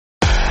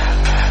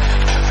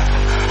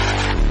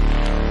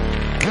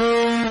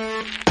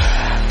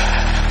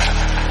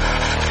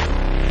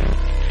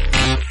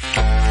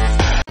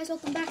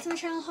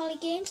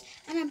family games,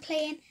 and I'm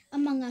playing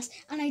Among Us,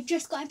 and I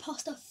just got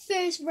imposter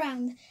first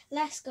round.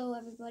 Let's go,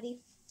 everybody.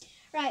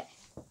 Right,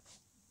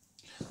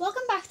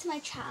 welcome back to my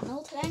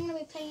channel. Today I'm going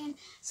to be playing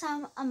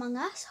some Among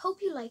Us. Hope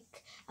you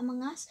like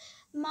Among Us.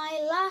 My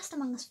last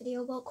Among Us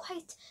video got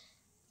quite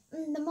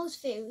the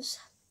most views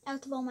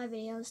out of all my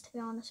videos, to be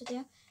honest with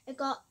you. It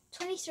got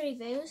 23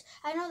 views.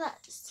 I know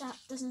that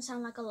doesn't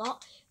sound like a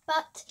lot,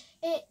 but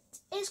it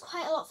is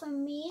quite a lot for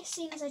me,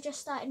 seeing as I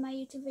just started my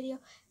YouTube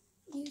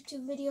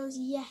videos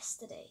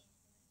yesterday.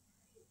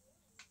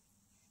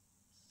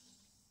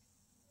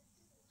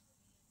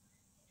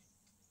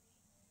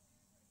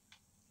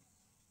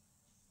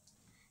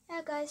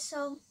 Yeah guys,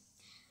 so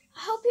I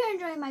hope you're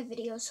enjoying my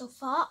videos so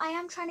far. I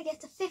am trying to get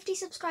to 50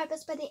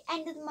 subscribers by the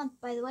end of the month,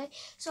 by the way,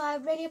 so I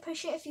really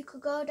appreciate if you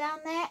could go down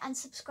there and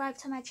subscribe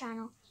to my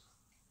channel.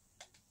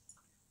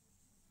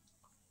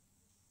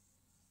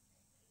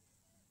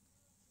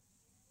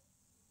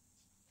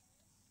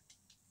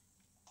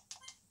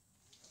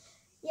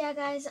 Yeah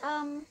guys,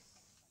 I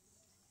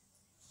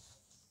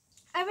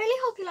really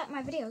hope you like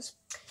my videos.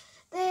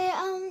 They're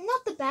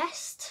not the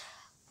best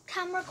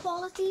camera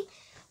quality,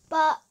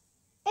 but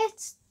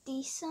it's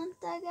decent,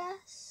 I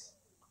guess.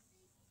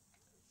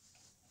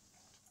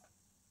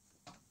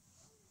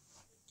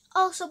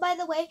 Also, by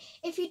the way,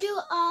 if you do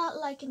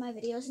liking my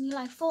videos and you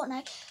like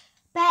Fortnite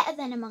better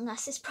than Among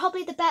Us, it's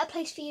probably the better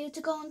place for you to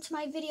go onto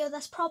my video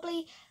that's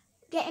probably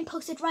getting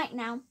posted right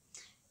now.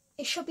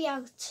 It should be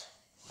out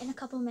in a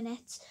couple of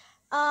minutes.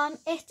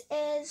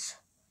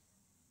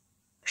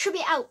 Should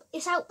be out.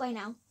 It's out by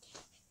now.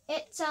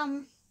 It's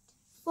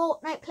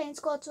Fortnite playing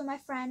squads with my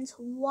friends,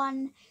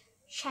 one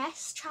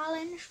chess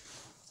challenge.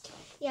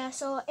 Yeah,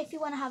 so if you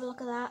want to have a look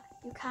at that,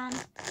 you can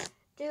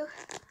do.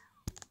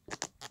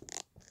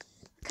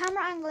 The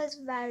camera angle is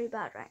very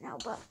bad right now,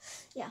 but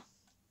yeah.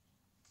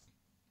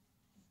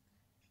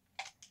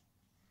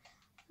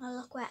 I'll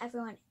look where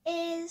everyone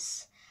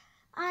is.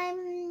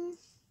 I'm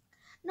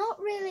not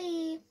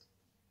really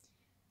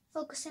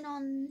focusing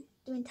on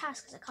doing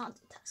tasks because I can't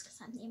do tasks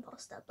because I'm the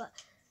imposter, but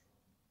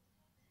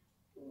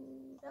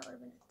that would have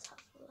been a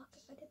tough luck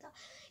if I did that.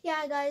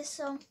 Yeah guys,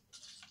 so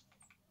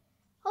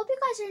hope you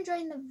guys are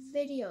enjoying the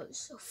videos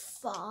so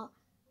far.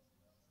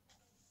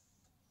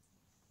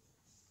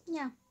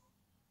 Yeah.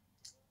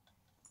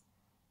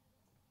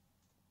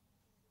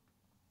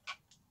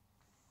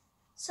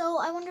 So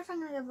I wonder if I'm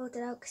going to get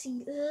voted out because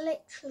he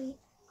literally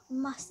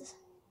must have.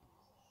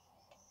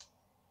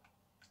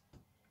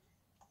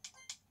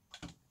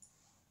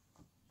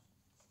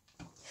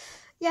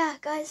 Yeah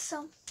guys,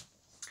 so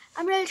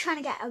I'm really trying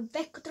to get a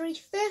victory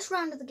first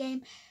round of the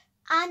game,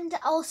 and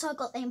also I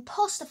got the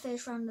imposter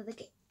first round of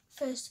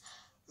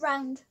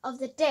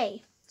the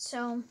day.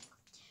 So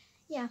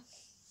yeah,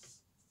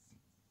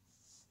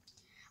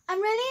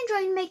 I'm really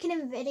enjoying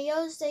making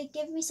videos. They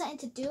give me something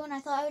to do, and I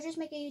thought I would just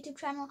make a YouTube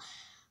channel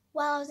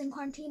while I was in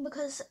quarantine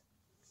because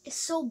it's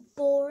so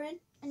boring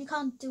and you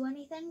can't do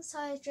anything. So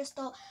I just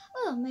thought,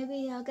 oh,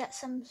 maybe I'll get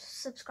some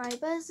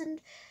subscribers and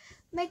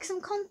make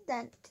some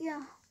content.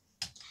 Yeah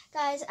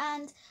guys,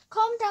 and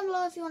comment down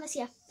below if you want to see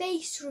a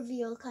face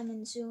reveal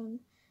coming soon.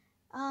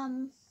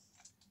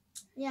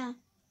 Yeah.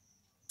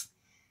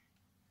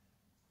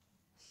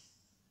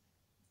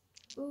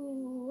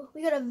 Ooh,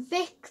 we got a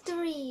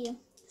victory.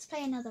 Let's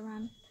play another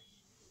round.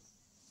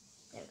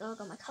 There we go, I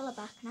got my colour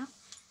back now.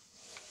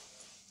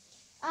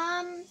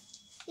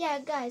 Yeah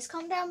guys,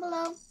 comment down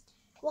below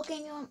what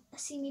game you want to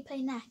see me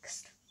play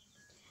next.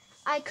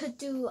 I could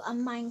do a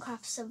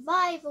Minecraft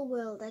survival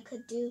world. I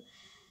could do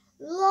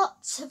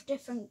lots of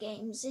different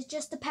games. It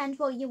just depends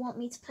what you want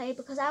me to play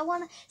because I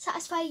want to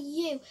satisfy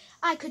you.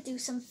 I could do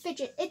some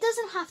fidget. It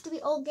doesn't have to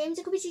be all games.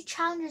 It could be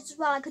challenges as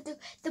well. I could do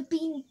the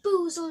Bean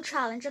Boozle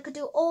challenge. I could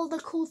do all the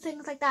cool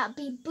things like that.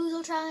 Bean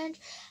Boozle challenge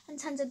and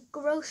tons of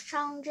gross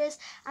challenges,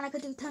 and I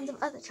could do tons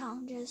of other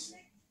challenges.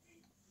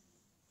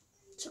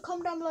 So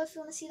comment down below if you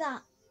want to see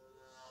that.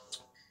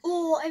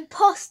 Oh,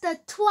 imposter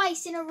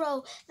twice in a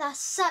row. That's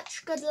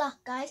such good luck,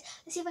 guys.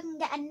 Let's see if I can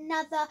get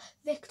another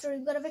victory.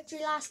 We got a victory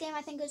last game.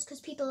 I think it was because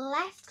people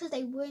left because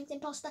they weren't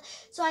imposter.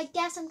 So I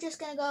guess I'm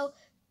just going to go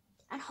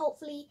and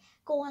hopefully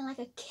go on like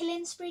a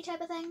killing spree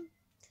type of thing.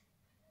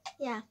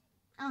 Yeah,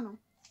 I don't know.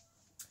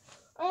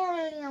 I don't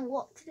really know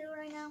what to do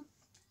right now.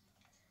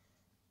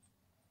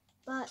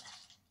 But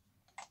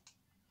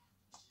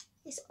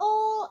it's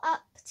all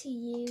up to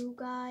you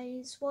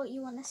guys. What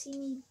you want to see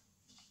me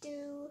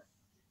do.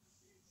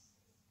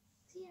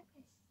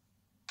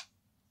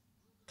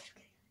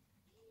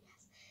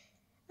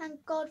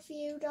 Thank God for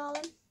you,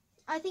 darling.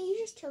 I think you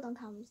just killed on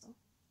cams, though.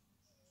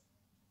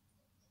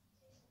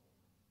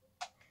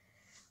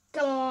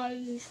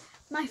 Guys,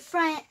 my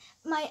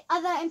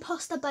other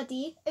imposter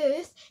buddy,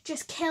 Earth,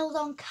 just killed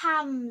on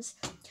cams.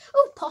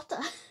 Oh,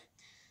 Potter.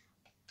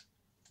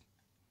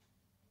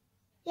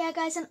 Yeah,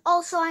 guys, and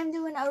also I'm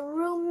doing a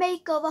room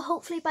makeover,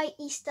 hopefully by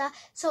Easter.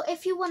 So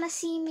if you want to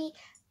see me,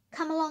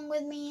 come along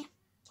with me.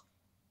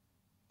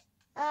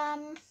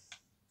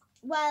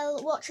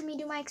 While watching me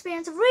do my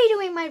experience of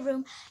redoing my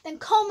room, then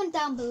comment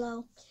down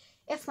below.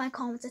 if my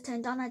comments are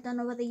turned on. I don't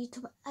know whether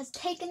YouTube has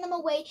taken them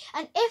away.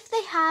 And if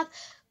they have,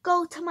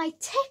 go to my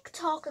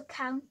TikTok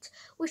account,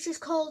 which is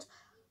called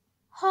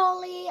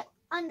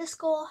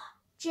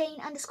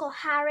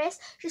Holly_Jane_Harris.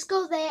 Just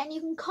go there and you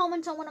can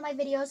comment on one of my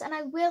videos and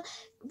I will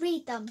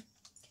read them.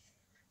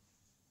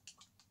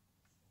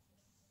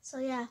 So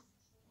yeah.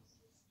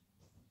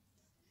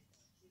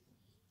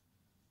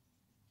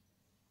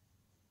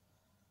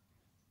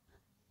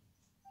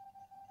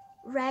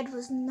 Red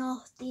was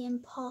not the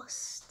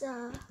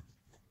imposter.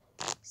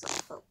 It's not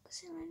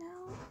focusing right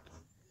now.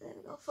 There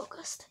we go,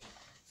 focused.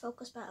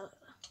 Focus better.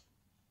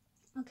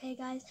 Okay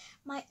guys,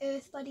 my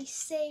earth buddy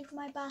saved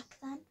my back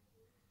then.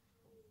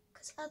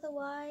 Because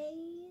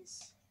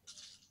otherwise,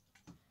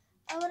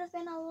 there would have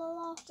been a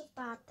lot of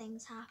bad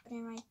things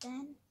happening right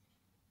then.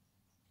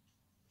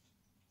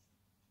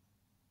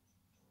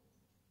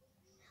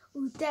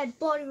 Ooh, dead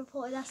body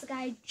reported. That's the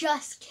guy I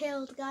just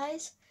killed,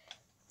 guys.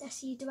 Let's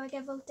see, do I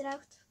get voted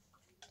out?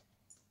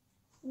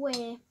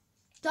 Where?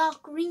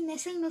 Dark green,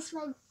 this ain't no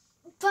small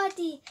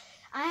buddy.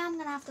 I am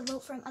going to have to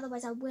vote for him,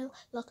 otherwise I will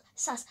look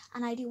sus.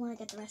 And I do want to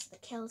get the rest of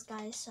the kills,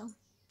 guys, so.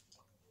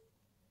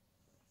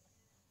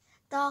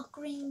 Dark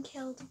green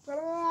killed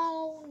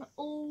brown.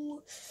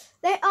 Oh,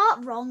 they are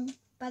wrong.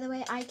 By the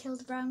way, I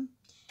killed brown.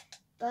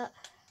 But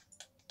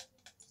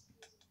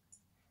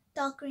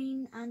dark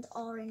green and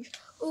orange.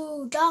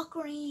 Oh, dark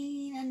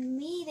green and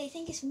me. They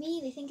think it's me.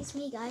 They think it's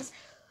me, guys.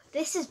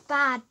 This is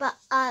bad, but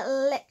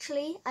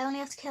literally, I only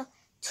have to kill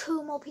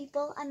 2 more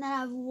people and then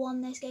I've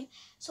won this game.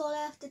 So all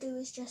I have to do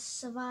is just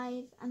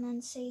survive and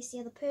then say it's the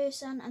other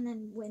person and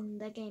then win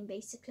the game,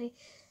 basically.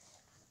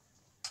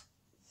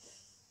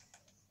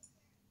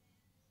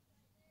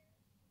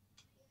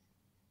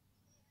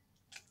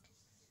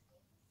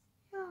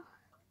 Oh.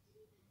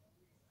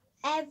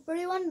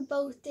 Everyone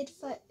voted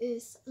for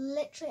Earth.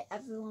 Literally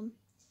everyone.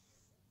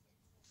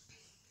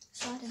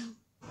 So I don't know.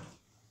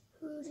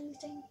 Who do you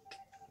think?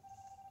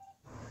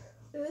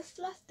 Earth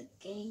left the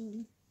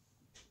game.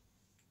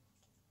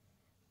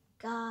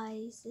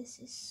 Guys, this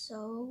is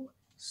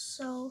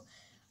so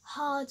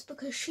hard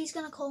because she's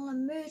going to call an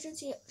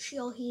emergency. She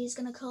or he is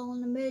going to call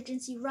an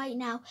emergency right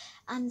now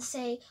and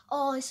say,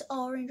 oh, it's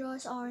orange, oh,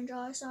 it's orange,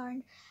 oh, it's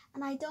orange.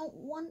 And I don't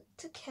want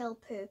to kill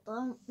purple. I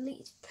want to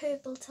leave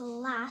purple to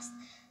last.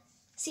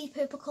 See,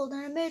 purple called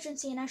an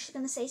emergency and now she's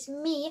going to say it's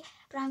me,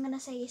 but I'm going to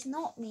say it's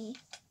not me.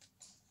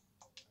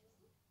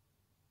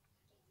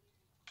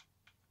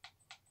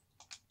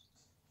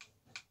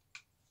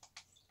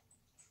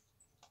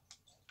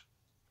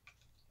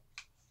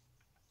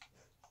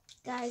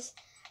 Guys,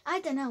 I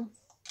don't know.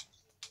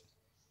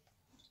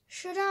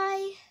 Should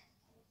I?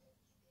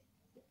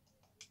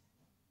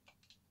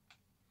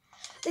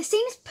 This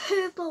seems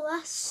purple.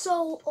 That's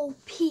so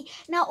OP.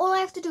 Now all I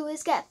have to do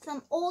is get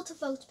them all to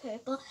vote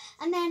purple,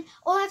 and then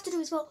all I have to do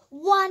is vote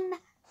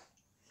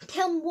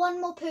kill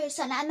one more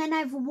person, and then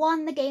I've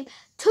won the game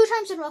 2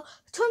 times in a row,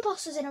 2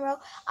 imposters in a row.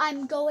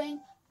 I'm going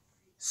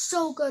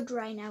so good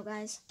right now,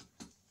 guys.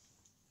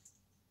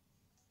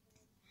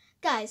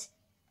 Guys,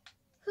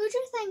 who do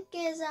you think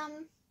is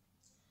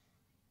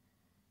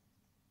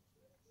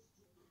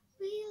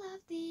we love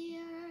the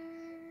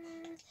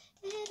earth,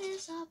 it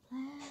is our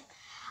plan.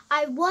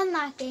 I won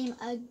that game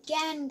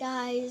again,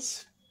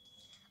 guys.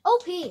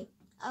 OP.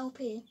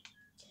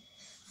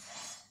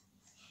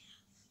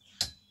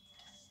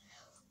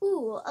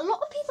 Ooh, a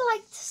lot of people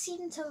like to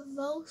seem to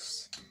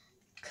vote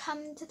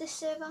come to this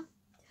server.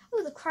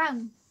 Ooh, the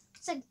crown.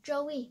 It's like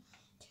Joey.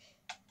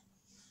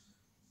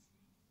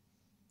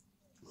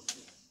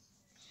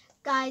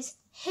 Guys,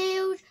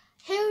 huge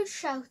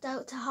shout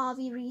out to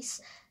Harvey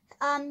Reese.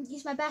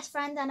 He's my best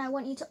friend and I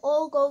want you to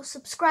all go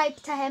subscribe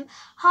to him.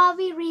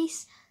 Harvey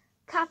Reese,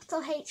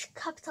 capital H,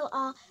 capital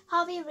R.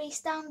 Harvey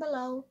Reese down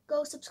below.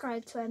 Go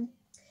subscribe to him.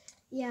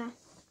 Yeah.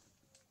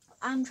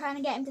 I'm trying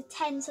to get him to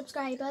 10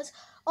 subscribers.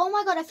 Oh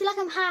my god, I feel like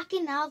I'm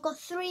hacking now. I've got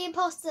 3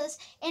 imposters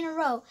in a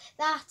row.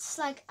 That's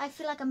like, I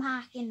feel like I'm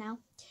hacking now.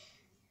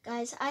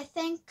 Guys, I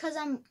think because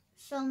I'm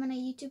filming a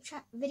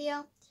YouTube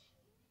video,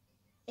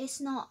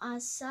 it's not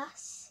as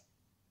sus.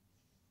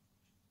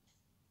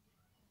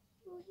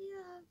 We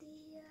love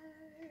the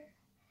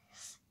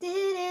earth.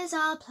 It is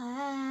our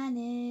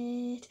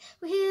planet.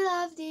 We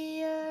love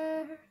the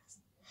earth.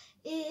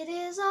 It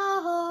is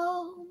our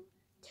home.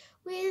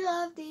 We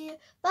love the earth.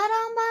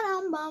 Ba-dum,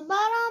 ba-dum, bum,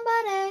 ba-dum,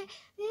 ba-day.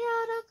 We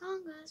are the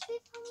conquerors. We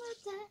from the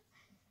dead.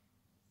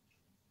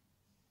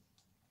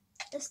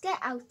 Let's get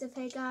out of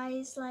here,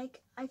 guys.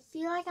 Like, I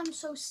feel like I'm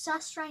so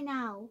sus right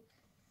now.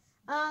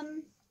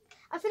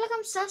 I feel like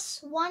I'm sus,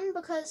 1,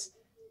 because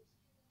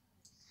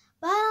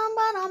ba-dum,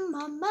 ba-dum,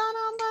 bum,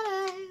 ba-dum,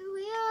 ba-day.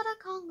 We are the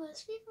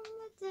conquerors, we from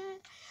the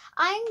dead.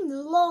 I'm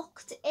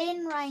locked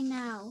in right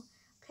now.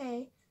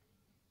 Okay.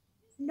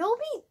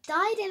 Nobody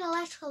died in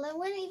electrical. There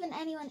weren't even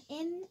anyone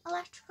in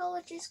electrical,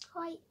 which is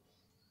quite...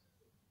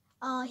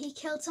 Oh, he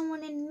killed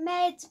someone in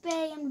med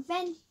bay and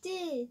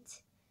vented.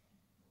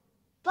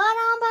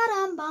 Ba-dum,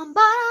 ba-dum, bum,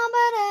 ba-dum,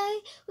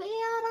 ba-day. We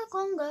are the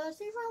conquerors,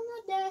 we from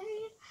the dead.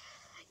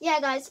 Yeah,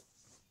 guys.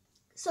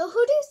 So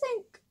who do you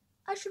think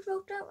I should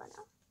vote out right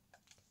now.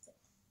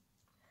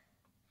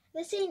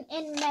 The scene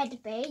in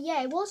Medbay.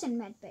 Yeah, it was in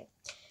Medbay.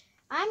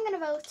 I'm gonna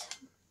vote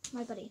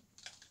my buddy.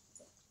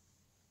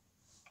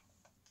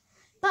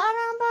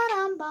 Ba-dum,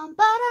 ba-dum, bum,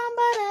 ba-dum,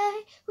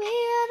 ba-day. We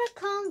are the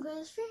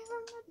Congress, free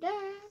from the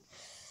dead.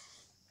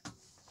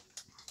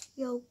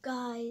 Yo,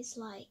 guys,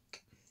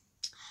 like,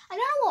 I don't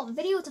know what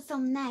video to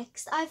film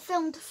next. I've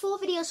filmed 4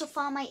 videos so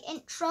far. My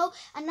intro,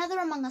 another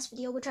Among Us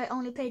video, which I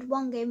only played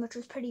 1 game, which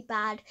was pretty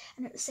bad,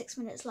 and it was 6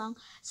 minutes long.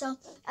 So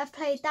I've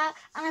played that,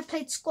 and I've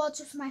played squads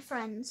with my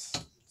friends.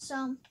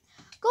 So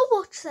go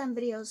watch them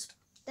videos.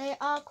 They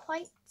are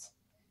quite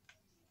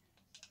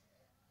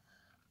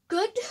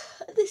good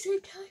at the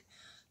same time.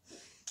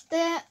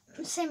 They're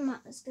same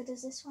as good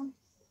as this one.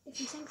 If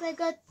you think they're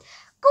good,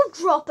 go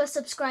drop a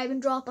subscribe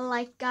and drop a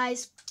like,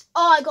 guys.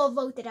 Oh, I got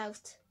voted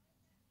out.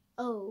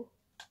 Oh,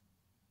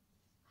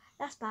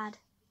 that's bad.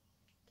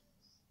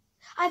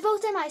 I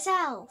voted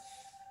myself.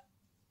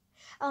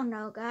 Oh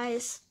no,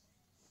 guys.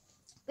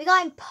 We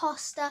got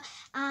imposter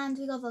and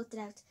we got voted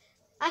out.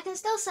 I can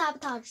still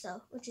sabotage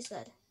though, which is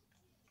good.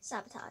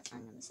 Sabotage.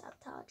 I'm gonna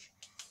sabotage.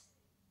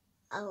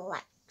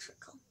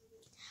 Electrical.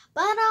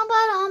 Ba-dum,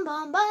 ba-dum,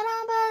 bum,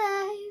 ba-dum,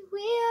 ba-day.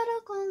 We are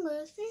the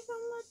Congress, free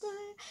from the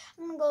day.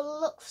 I'm gonna go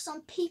look for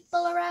some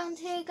people around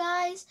here,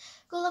 guys.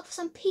 Go look for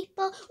some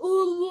people.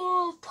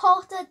 Oh,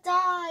 Potter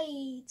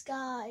died,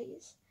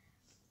 guys.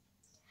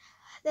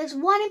 There's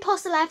 1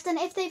 imposter left, and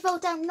if they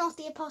vote out not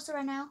the imposter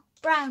right now,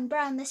 Brown,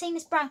 they're saying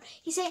it's Brown.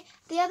 He's saying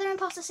the other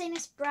imposter saying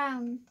it's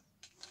Brown.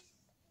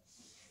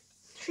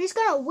 She's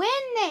gonna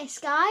win this,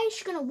 guys.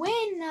 She's gonna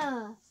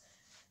win.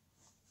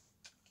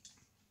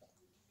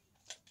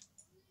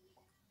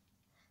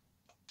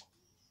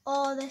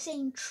 Oh, they're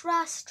saying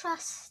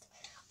trust.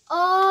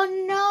 Oh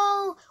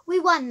no, we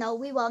won though.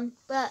 We won,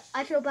 but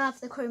I feel bad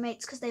for the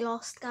crewmates because they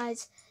lost,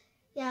 guys.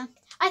 Yeah,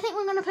 I think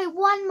we're gonna play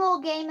 1 more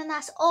game, and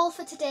that's all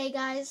for today,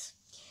 guys,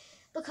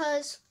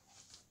 because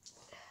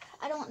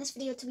I don't want this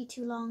video to be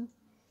too long.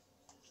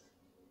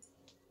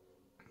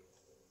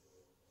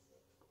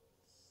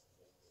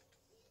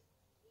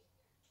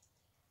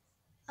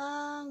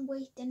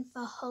 Waiting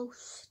for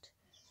host,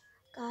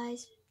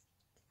 guys.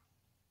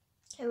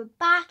 Okay, we're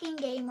back in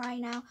game right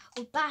now.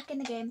 We're back in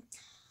the game.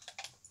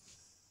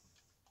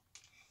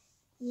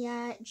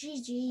 Yeah,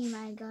 GG,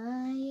 my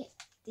guy.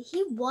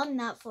 He won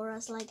that for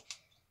us. Like,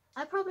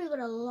 I probably would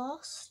have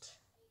lost,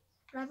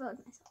 but I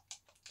voted myself.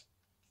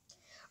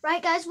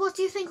 Right, guys, what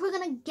do you think we're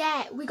going to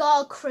get? We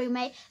got a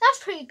crewmate.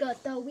 That's pretty good,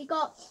 though. We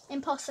got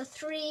imposter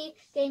 3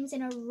 games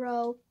in a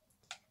row.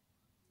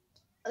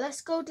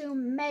 Let's go do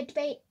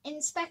Medbay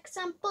inspect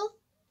sample.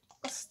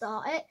 We'll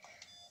start it.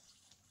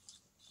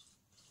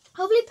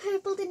 Hopefully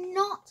Purple did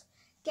not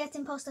get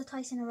imposter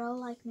twice in a row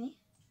like me.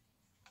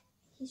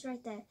 He's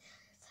right there.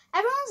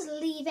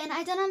 Everyone's leaving.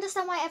 I don't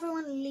understand why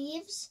everyone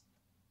leaves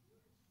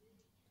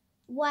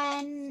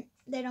when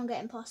they don't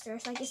get imposter.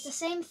 It's like, it's the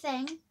same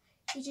thing.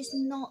 You're just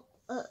not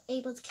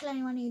able to kill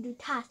anyone when you do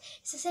tasks.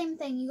 It's the same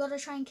thing. You gotta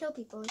try and kill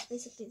people. It's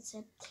basically the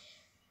same.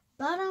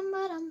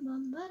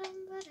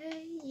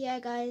 Yeah,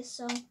 guys,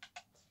 so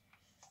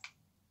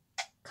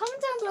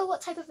comment down below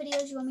what type of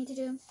videos you want me to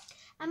do.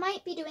 I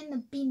might be doing the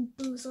Bean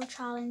Boozle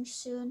challenge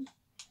soon.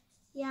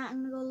 Yeah,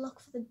 I'm gonna go look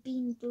for the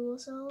Bean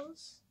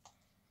Boozles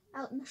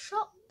out in the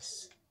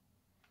shops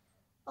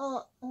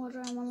or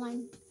order them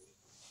online,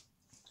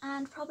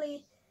 and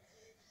probably,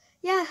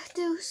 yeah,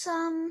 do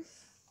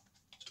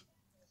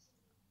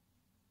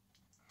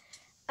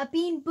a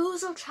Bean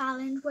Boozle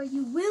challenge where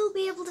you will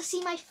be able to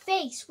see my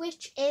face,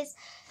 which is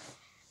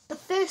the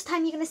first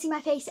time you're going to see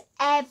my face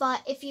ever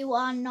if you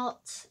are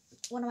not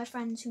one of my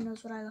friends who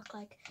knows what I look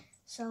like.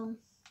 So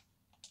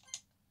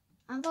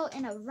I'm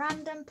voting a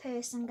random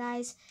person,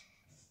 guys.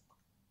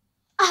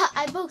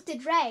 I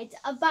voted red,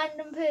 a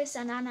random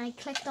person, and I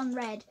clicked on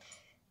red,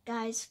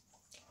 guys.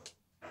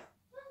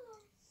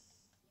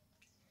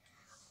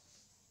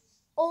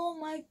 Oh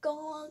my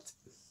god.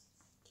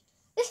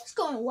 This is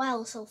going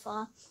well so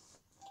far.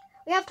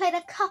 We have played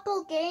a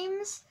couple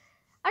games.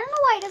 I don't know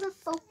why it doesn't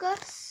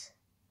focus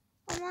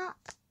on that,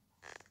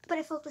 but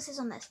it focuses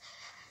on this.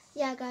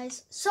 Yeah,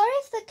 guys, sorry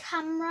if the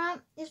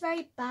camera is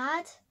very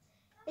bad.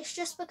 It's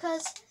just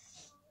because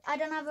I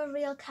don't have a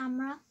real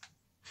camera.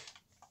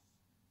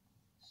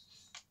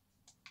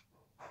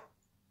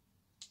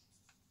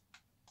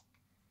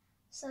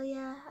 So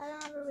yeah, I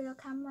don't have a real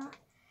camera.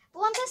 But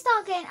once I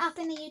start getting up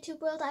in the YouTube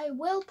world, I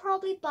will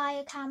probably buy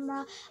a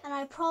camera, and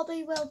I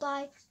probably will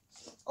buy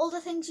all the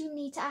things you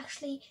need to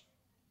actually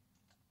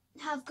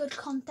have good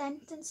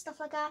content and stuff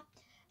like that.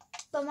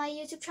 But my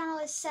YouTube channel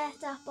is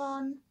set up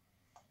on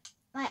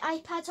my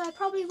iPad, so I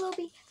probably will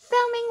be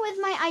filming with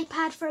my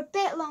iPad for a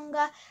bit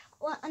longer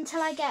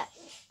until I get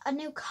a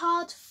new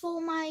card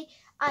for my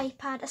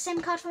iPad, a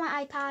SIM card for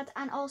my iPad,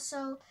 and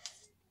also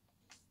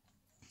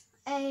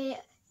a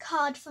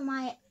card for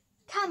my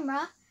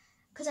camera,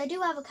 because I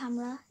do have a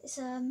camera. It's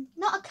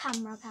not a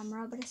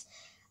camera, but it's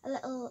a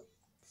little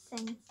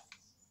thing,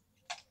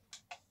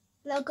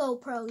 little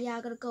GoPro. Yeah,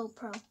 I got a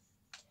GoPro.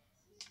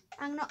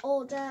 I'm gonna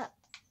order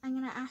I'm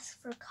gonna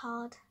ask for a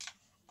card.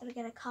 Gotta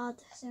get a card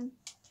soon.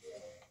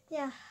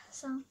 Yeah,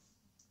 so.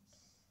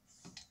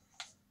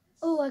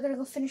 Oh, I gotta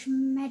go finish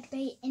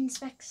medbay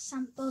inspect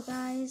sample,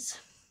 guys.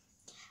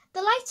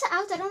 The lights are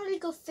out. I don't really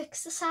go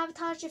fix the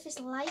sabotage if it's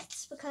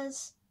lights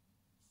because.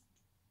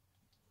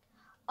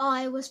 Oh,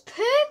 I was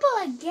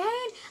purple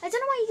again. I don't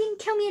know why you didn't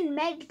kill me in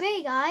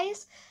medbay,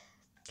 guys.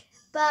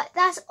 But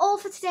that's all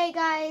for today,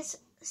 guys.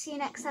 See you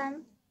next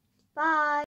time. Bye.